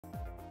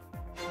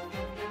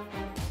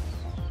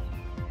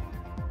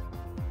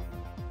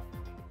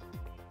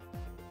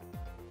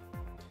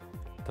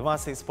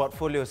Temasek's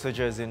portfolio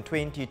surges in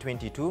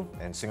 2022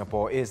 and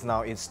Singapore is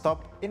now its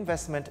top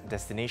investment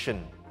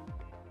destination.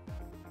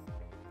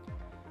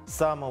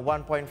 Some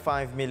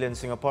 1.5 million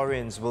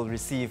Singaporeans will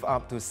receive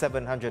up to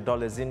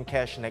 $700 in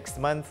cash next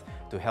month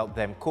to help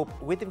them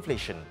cope with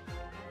inflation.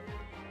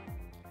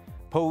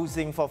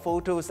 Posing for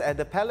photos at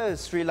the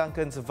palace, Sri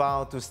Lankans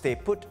vow to stay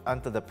put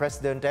until the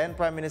President and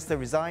Prime Minister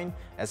resign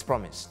as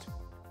promised.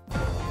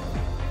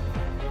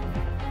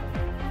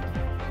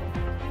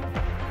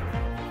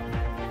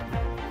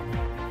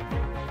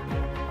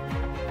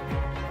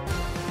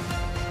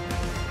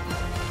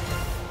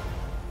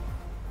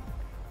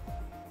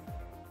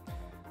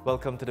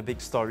 Welcome to The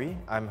Big Story.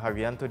 I'm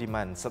Haryanto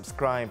Diman.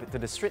 Subscribe to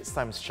the Straits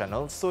Times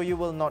channel so you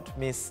will not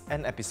miss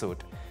an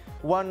episode.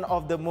 One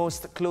of the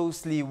most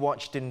closely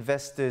watched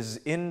investors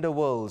in the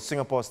world,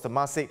 Singapore's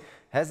Temasek,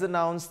 has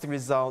announced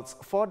results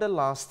for the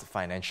last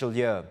financial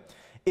year.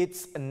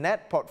 Its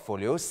net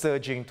portfolio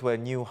surging to a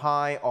new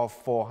high of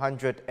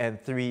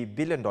 $403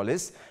 billion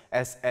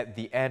as at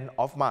the end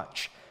of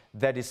March.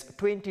 That is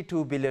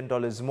 $22 billion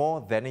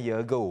more than a year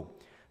ago.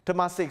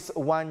 Temasek's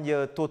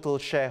one-year total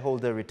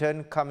shareholder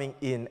return coming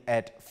in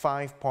at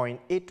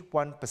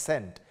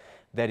 5.81%.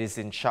 That is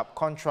in sharp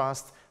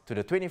contrast to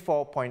the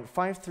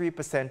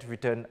 24.53%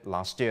 return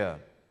last year.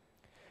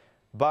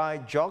 By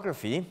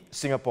geography,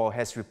 Singapore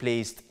has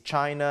replaced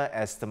China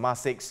as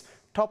Temasek's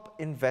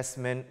top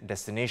investment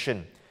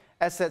destination.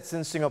 Assets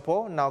in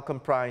Singapore now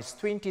comprise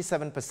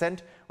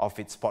 27% of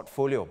its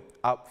portfolio,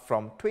 up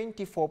from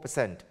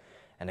 24%.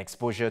 And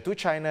exposure to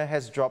China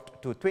has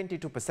dropped to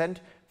 22%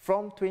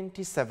 from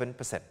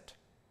 27%.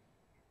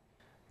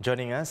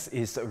 Joining us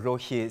is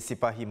Rohit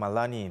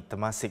Sipahimalani,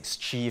 Temasek's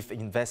Chief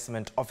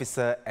Investment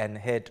Officer and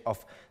Head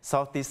of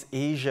Southeast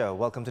Asia.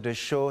 Welcome to the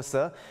show,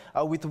 sir.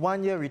 With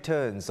one-year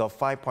returns of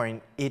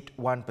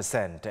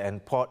 5.81%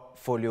 and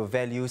portfolio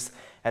values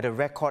at a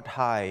record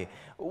high,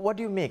 what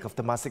do you make of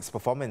Temasek's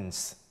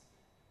performance?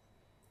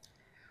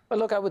 Well,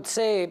 look, I would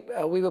say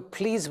we were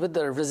pleased with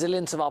the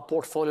resilience of our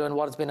portfolio in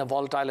what has been a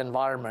volatile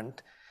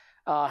environment.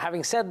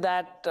 Having said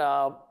that,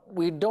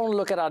 we don't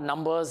look at our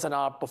numbers and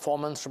our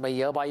performance from a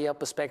year-by-year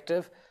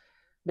perspective,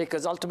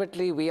 because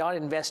ultimately we are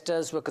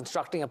investors who are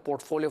constructing a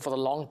portfolio for the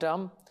long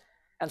term.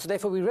 And so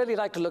therefore, we really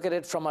like to look at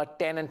it from a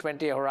 10 and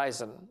 20-year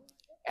horizon.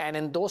 And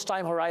in those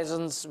time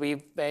horizons,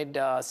 we've made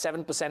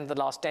 7% in the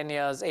last 10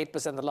 years,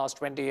 8% in the last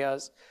 20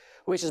 years,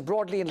 which is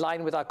broadly in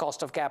line with our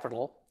cost of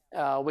capital,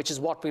 which is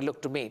what we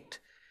look to meet.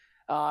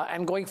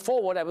 And going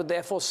forward, I would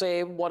therefore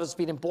say what has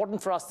been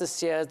important for us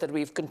this year is that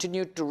we've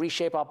continued to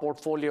reshape our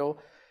portfolio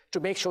to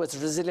make sure it's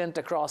resilient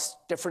across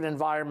different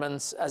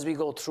environments as we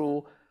go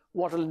through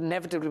what will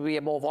inevitably be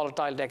a more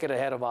volatile decade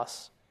ahead of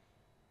us.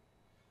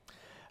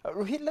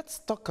 Rohit, let's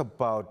talk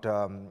about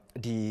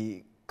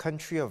the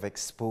country of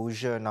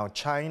exposure. Now,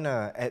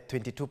 China at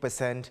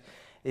 22%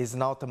 is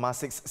now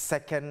Temasek's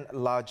second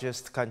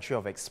largest country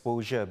of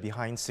exposure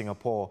behind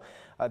Singapore.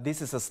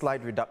 This is a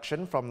slight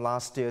reduction from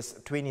last year's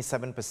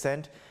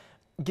 27%.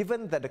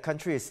 Given that the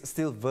country is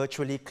still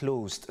virtually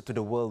closed to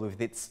the world with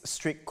its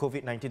strict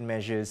COVID-19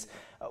 measures,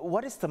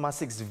 what is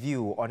Temasek's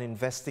view on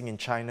investing in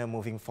China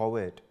moving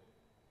forward?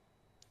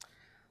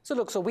 So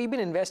look, we've been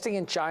investing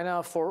in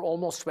China for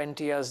almost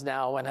 20 years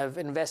now and have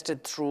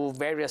invested through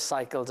various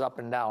cycles up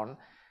and down.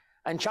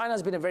 And China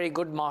has been a very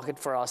good market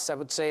for us. I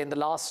would say in the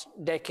last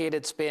decade,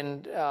 it's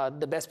been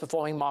the best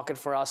performing market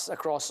for us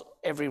across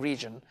every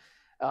region.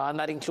 And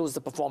that includes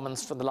the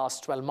performance for the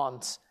last 12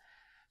 months.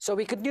 So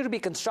we continue to be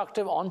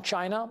constructive on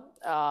China.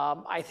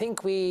 I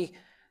think we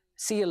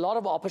see a lot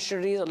of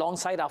opportunities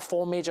alongside our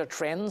four major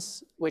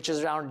trends, which is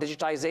around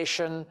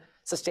digitization,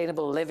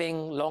 sustainable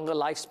living, longer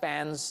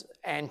lifespans,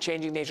 and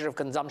changing nature of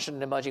consumption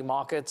in emerging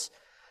markets.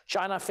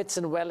 China fits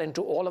in well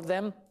into all of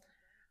them.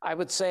 I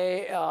would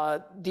say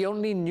the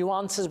only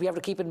nuances we have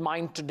to keep in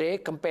mind today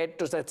compared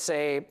to, let's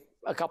say,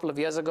 a couple of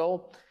years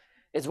ago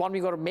is one,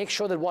 we've got to make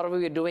sure that whatever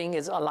we're doing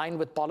is aligned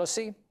with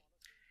policy.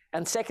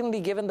 And secondly,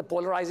 given the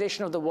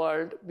polarization of the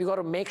world, we've got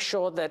to make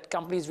sure that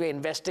companies we're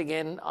investing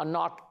in are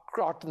not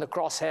caught in the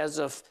crosshairs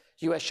of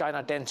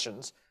US-China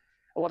tensions.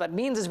 What that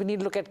means is we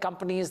need to look at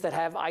companies that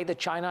have either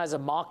China as a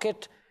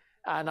market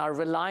and are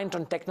reliant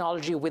on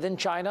technology within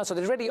China, so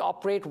they really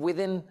operate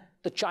within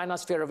the China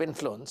sphere of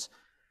influence.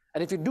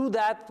 And if you do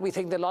that, we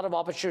think there are a lot of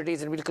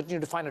opportunities, and we'll continue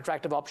to find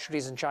attractive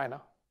opportunities in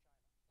China.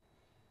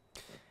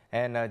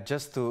 And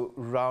just to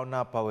round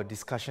up our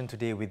discussion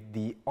today with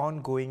the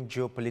ongoing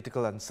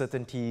geopolitical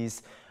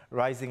uncertainties,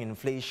 rising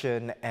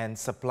inflation and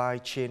supply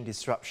chain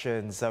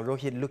disruptions,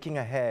 Rohit, looking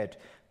ahead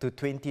to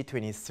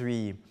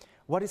 2023,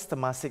 what is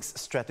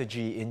Temasek's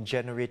strategy in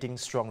generating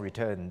strong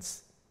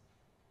returns?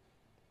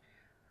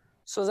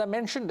 So as I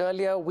mentioned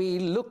earlier, we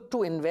look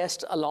to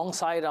invest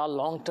alongside our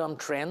long-term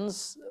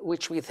trends,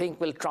 which we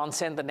think will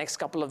transcend the next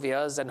couple of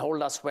years and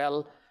hold us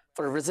well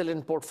for a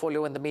resilient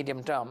portfolio in the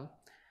medium term.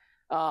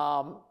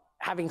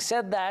 Having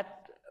said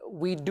that,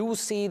 we do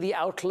see the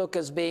outlook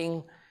as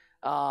being,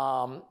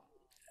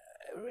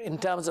 in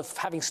terms of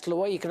having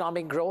slower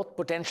economic growth,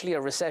 potentially a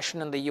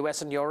recession in the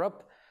US and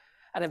Europe.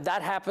 And if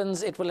that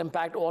happens, it will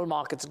impact all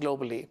markets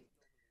globally.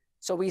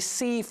 So we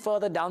see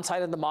further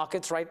downside in the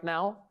markets right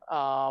now.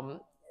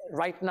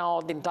 Right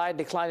now, the entire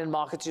decline in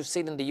markets you've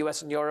seen in the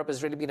US and Europe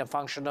has really been a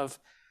function of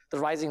the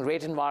rising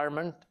rate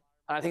environment.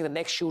 And I think the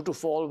next shoe to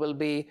fall will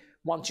be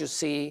once you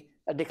see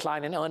a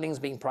decline in earnings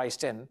being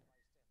priced in.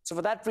 So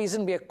for that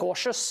reason, we are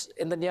cautious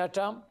in the near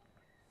term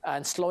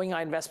and slowing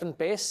our investment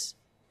pace.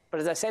 But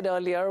as I said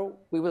earlier,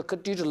 we will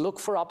continue to look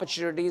for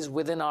opportunities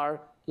within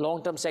our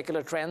long-term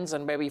secular trends,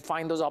 and where we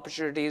find those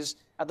opportunities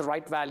at the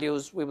right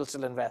values, we will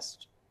still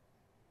invest.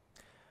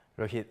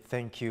 Rohit,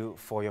 thank you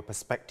for your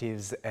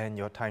perspectives and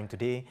your time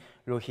today.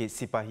 Rohit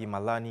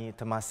Sipahimalani,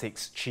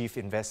 Temasek's Chief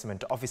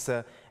Investment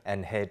Officer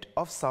and Head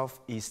of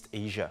Southeast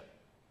Asia.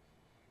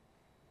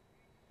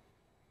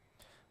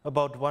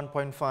 About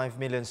 1.5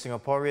 million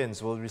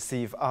Singaporeans will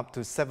receive up to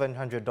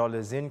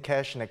 $700 in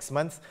cash next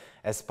month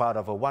as part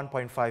of a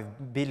 $1.5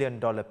 billion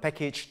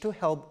package to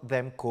help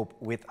them cope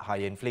with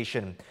higher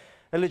inflation.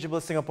 Eligible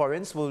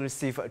Singaporeans will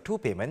receive two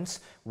payments,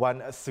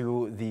 one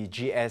through the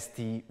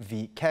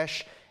GSTV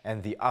Cash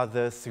and the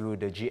other through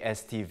the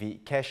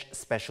GSTV Cash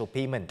Special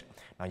Payment.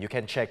 Now you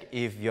can check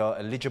if you're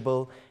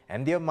eligible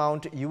and the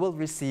amount you will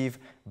receive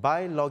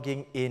by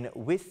logging in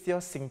with your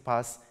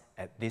SingPass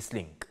at this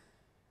link.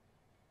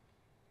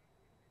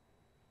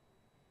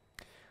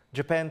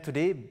 Japan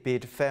today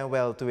bid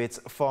farewell to its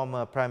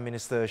former Prime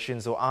Minister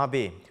Shinzo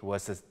Abe, who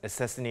was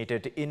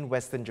assassinated in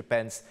western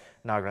Japan's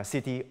Nara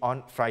City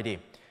on Friday.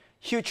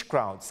 Huge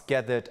crowds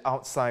gathered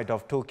outside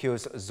of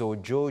Tokyo's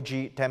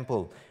Zojoji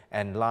Temple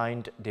and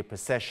lined the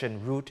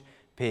procession route,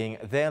 paying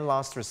their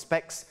last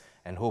respects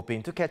and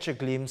hoping to catch a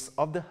glimpse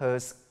of the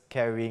hearse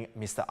carrying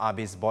Mr.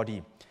 Abe's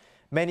body.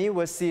 Many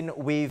were seen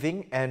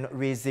waving and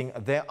raising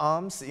their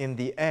arms in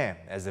the air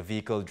as the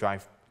vehicle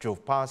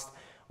drove past,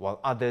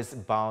 while others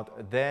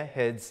bowed their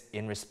heads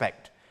in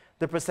respect.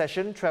 The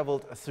procession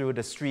travelled through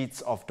the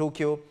streets of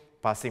Tokyo,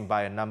 passing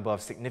by a number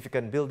of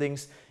significant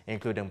buildings,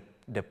 including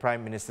the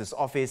Prime Minister's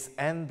office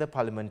and the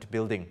Parliament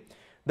building.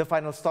 The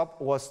final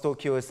stop was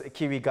Tokyo's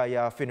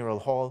Kirigaya Funeral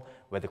Hall,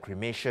 where the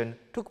cremation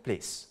took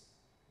place.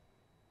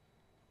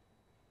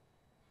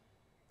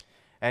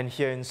 And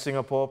here in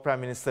Singapore,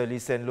 Prime Minister Lee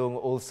Hsien Loong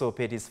also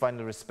paid his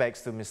final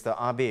respects to Mr.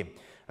 Abe.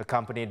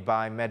 Accompanied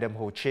by Madam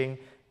Ho Ching,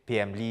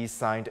 PM Lee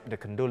signed the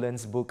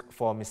condolence book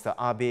for Mr.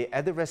 Abe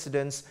at the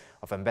residence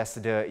of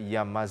Ambassador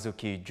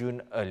Yamazuki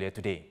Jun earlier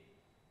today.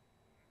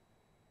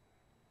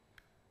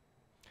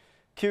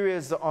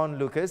 Curious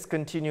onlookers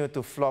continue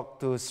to flock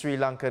to Sri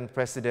Lankan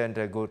President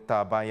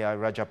Gotabaya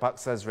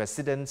Rajapaksa's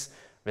residence,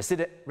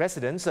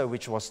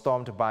 which was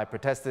stormed by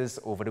protesters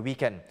over the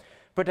weekend.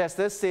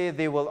 Protesters say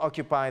they will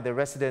occupy the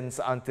residence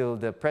until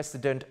the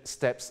president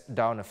steps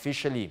down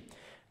officially.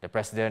 The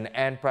President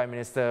and Prime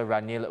Minister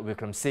Ranil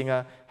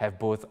Wickremesinghe have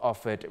both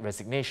offered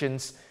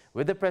resignations,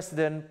 with the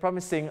President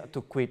promising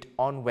to quit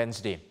on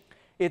Wednesday.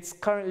 It's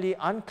currently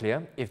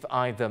unclear if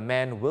either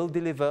man will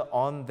deliver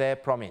on their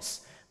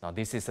promise. Now,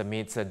 this is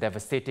amidst a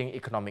devastating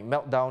economic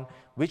meltdown,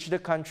 which the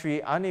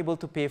country unable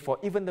to pay for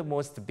even the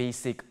most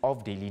basic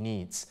of daily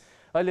needs.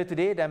 Earlier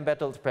today, the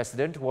embattled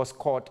president was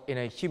caught in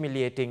a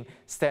humiliating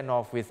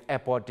standoff with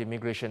airport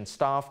immigration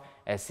staff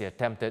as he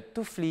attempted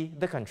to flee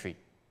the country.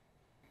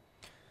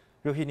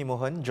 Rohini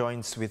Mohan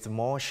joins with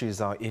more.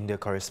 She's our India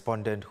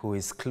correspondent who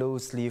is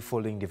closely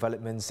following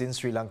developments in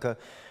Sri Lanka.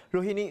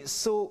 Rohini,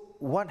 so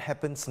what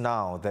happens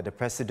now that the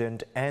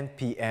President and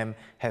PM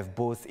have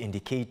both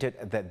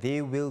indicated that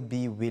they will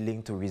be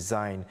willing to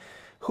resign?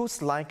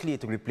 Who's likely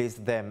to replace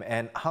them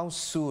and how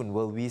soon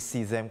will we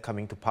see them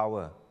coming to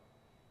power?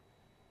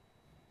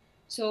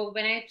 So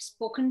when I've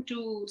spoken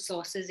to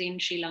sources in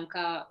Sri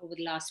Lanka over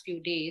the last few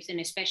days,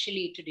 and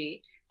especially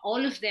today,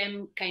 all of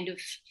them kind of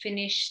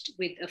finished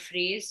with a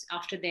phrase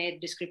after their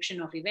description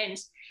of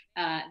events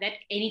that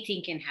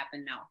anything can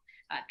happen now.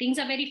 Things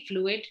are very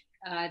fluid.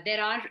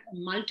 There are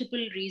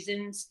multiple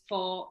reasons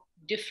for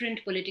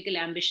different political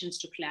ambitions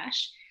to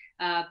clash.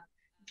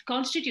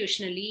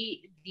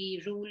 Constitutionally,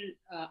 the rule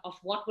of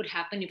what would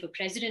happen if a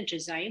president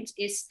resigns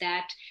is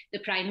that the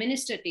prime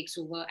minister takes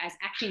over as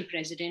acting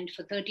president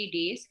for 30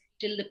 days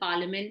till the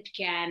parliament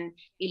can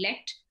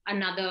elect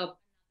another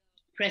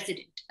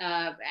president.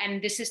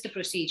 And this is the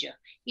procedure.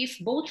 If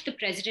both the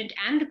president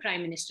and the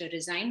prime minister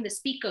resign, the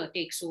speaker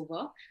takes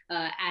over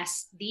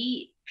as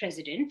the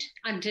president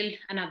until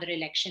another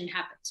election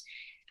happens.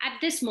 At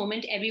this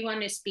moment,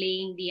 everyone is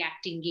playing the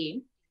acting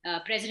game.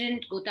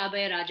 President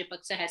Gotabaya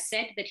Rajapaksa has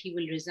said that he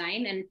will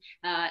resign,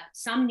 and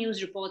some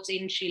news reports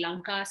in Sri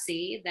Lanka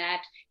say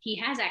that he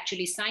has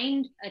actually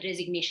signed a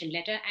resignation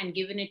letter and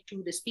given it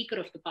to the Speaker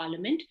of the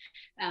Parliament,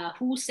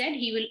 who said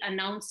he will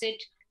announce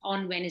it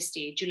on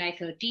Wednesday, July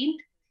 13th.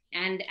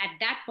 And at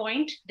that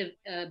point, the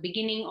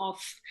beginning of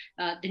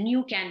the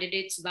new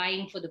candidates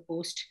vying for the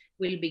post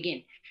will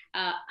begin.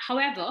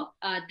 However,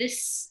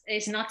 this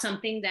is not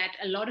something that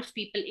a lot of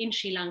people in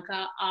Sri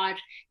Lanka are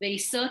very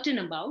certain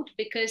about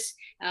because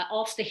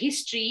of the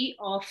history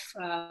of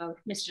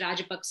Mr.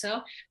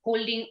 Rajapaksa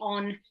holding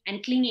on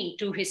and clinging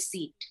to his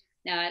seat.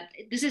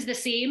 This is the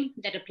same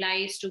that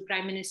applies to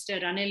Prime Minister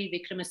Ranil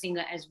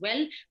Wickremesinghe as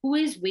well, who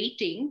is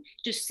waiting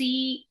to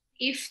see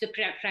if the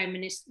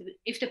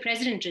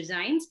president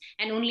resigns,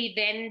 and only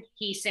then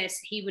he says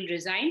he will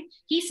resign.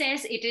 He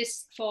says it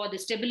is for the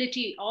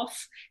stability of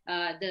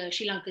the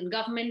Sri Lankan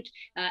government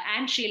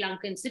and Sri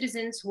Lankan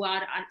citizens who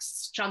are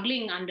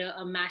struggling under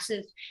a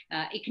massive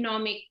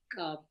economic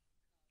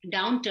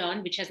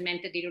downturn, which has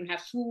meant that they don't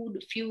have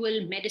food,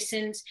 fuel,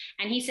 medicines.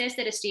 And he says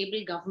that a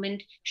stable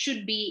government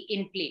should be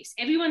in place.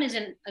 Everyone is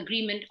in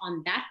agreement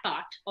on that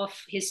part of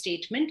his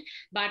statement,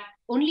 but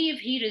only if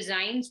he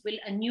resigns will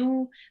a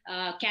new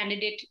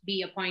candidate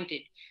be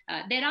appointed.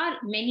 There are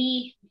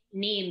many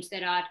names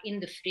that are in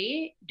the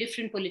fray.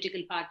 Different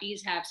political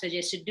parties have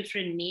suggested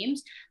different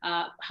names.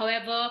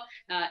 However,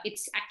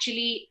 it's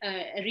actually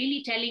a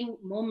really telling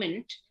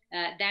moment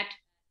that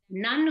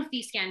none of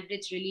these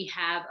candidates really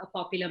have a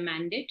popular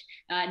mandate.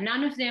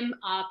 None of them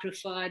are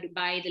preferred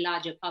by the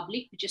larger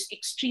public, which is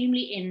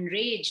extremely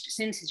enraged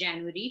since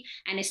January,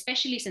 and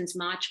especially since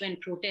March, when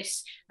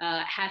protests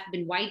have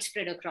been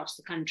widespread across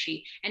the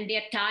country. And they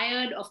are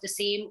tired of the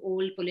same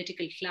old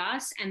political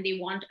class, and they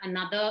want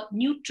another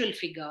neutral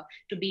figure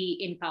to be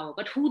in power.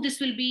 But who this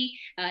will be,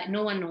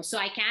 no one knows. So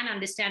I can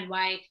understand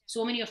why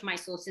so many of my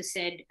sources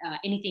said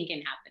anything can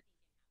happen.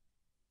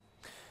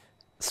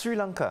 Sri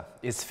Lanka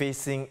is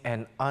facing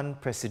an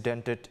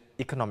unprecedented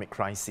economic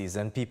crisis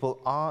and people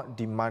are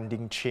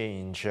demanding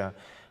change.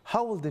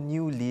 How will the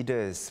new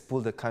leaders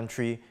pull the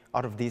country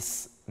out of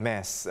this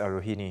mess,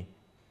 Rohini?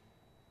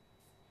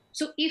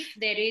 So if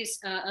there is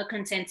a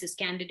consensus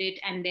candidate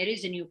and there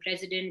is a new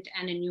president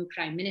and a new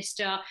prime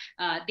minister,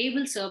 they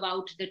will serve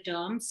out their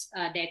terms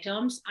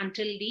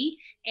until the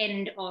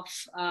end of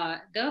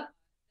the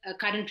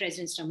current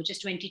president's term, which is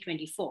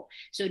 2024.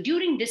 So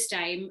during this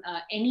time,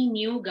 any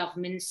new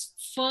government's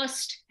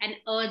first and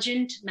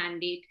urgent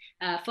mandate,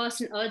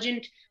 first and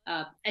urgent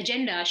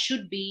agenda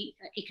should be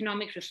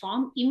economic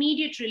reform,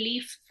 immediate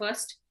relief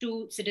first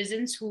to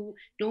citizens who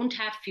don't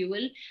have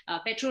fuel.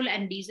 Petrol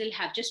and diesel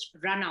have just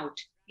run out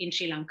in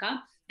Sri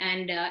Lanka.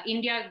 And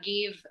India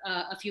gave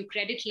a few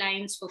credit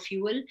lines for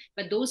fuel,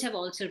 but those have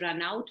also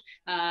run out.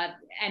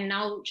 And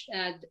now,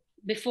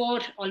 before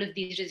all of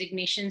these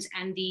resignations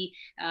and the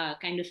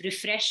kind of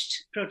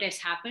refreshed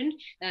protests happened,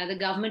 the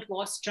government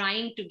was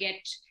trying to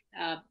get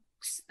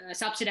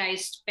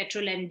subsidized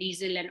petrol and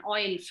diesel and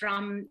oil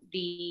from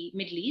the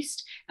Middle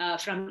East,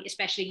 from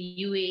especially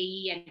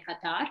UAE and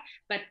Qatar,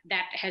 but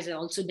that has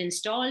also been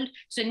stalled.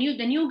 So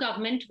the new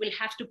government will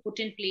have to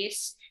put in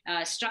place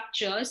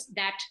structures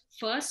that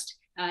first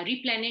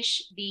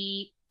replenish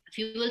the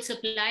fuel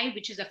supply,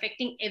 which is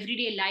affecting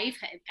everyday life,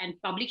 and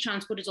public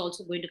transport is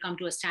also going to come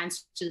to a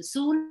standstill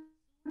soon.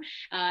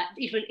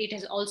 It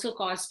has also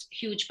caused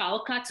huge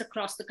power cuts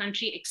across the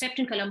country, except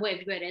in Colombo.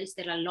 Everywhere else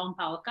there are long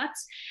power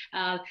cuts.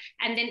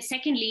 And then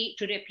secondly,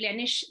 to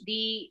replenish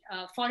the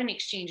foreign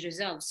exchange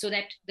reserves so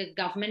that the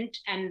government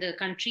and the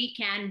country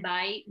can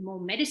buy more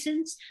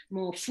medicines,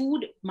 more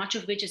food, much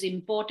of which is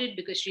imported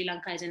because Sri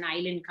Lanka is an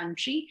island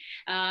country.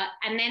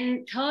 And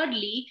then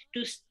thirdly,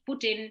 to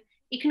put in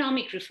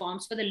economic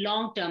reforms for the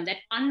long term that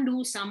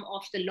undo some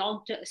of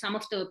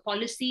the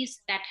policies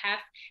that have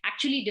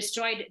actually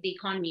destroyed the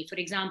economy. For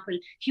example,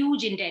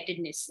 huge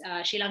indebtedness.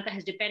 Sri Lanka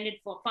has depended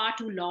for far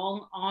too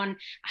long on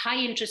high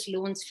interest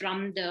loans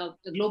from the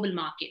global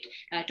market.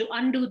 To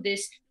undo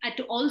this,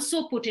 to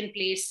also put in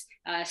place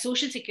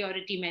social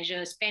security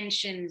measures,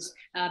 pensions,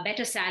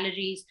 better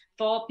salaries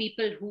for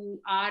people who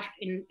are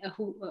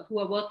who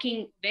are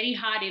working very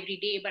hard every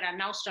day but are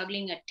now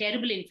struggling at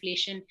terrible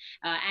inflation,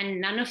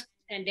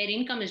 and their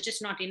income is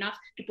just not enough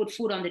to put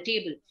food on the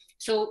table.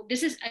 So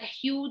this is a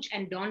huge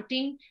and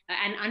daunting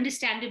and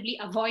understandably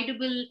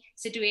avoidable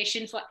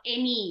situation for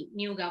any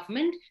new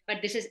government,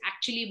 but this is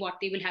actually what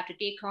they will have to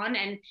take on,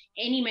 and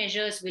any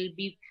measures will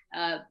be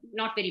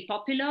not very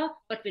popular,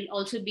 but will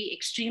also be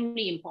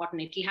extremely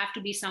important. It will have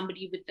to be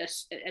somebody with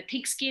a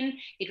thick skin.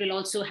 It will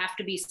also have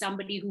to be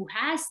somebody who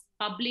has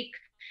public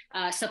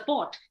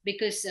support,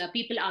 because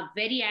people are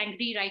very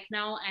angry right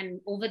now. And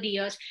over the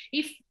years,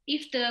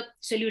 if the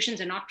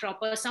solutions are not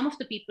proper, some of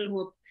the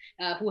people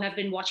who have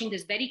been watching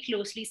this very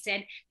closely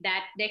said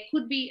that there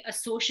could be a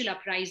social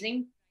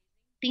uprising.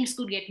 Things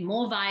could get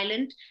more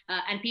violent,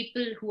 and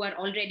people who are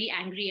already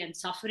angry and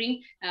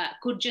suffering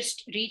could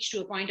just reach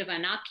to a point of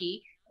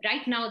anarchy.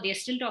 Right now, they're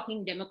still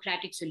talking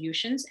democratic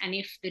solutions, and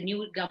if the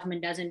new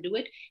government doesn't do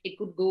it, it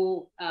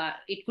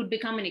could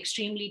become an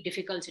extremely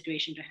difficult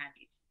situation to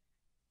handle.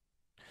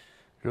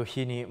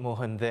 Rohini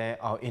Mohan there,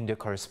 our India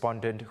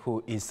correspondent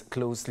who is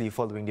closely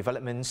following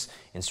developments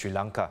in Sri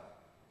Lanka.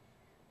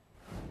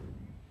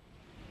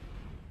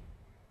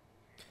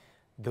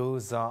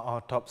 Those are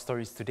our top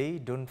stories today.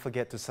 Don't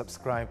forget to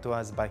subscribe to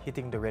us by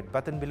hitting the red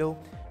button below.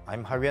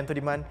 I'm Haryanto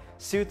Diman.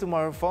 See you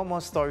tomorrow for more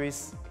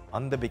stories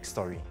on The Big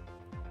Story.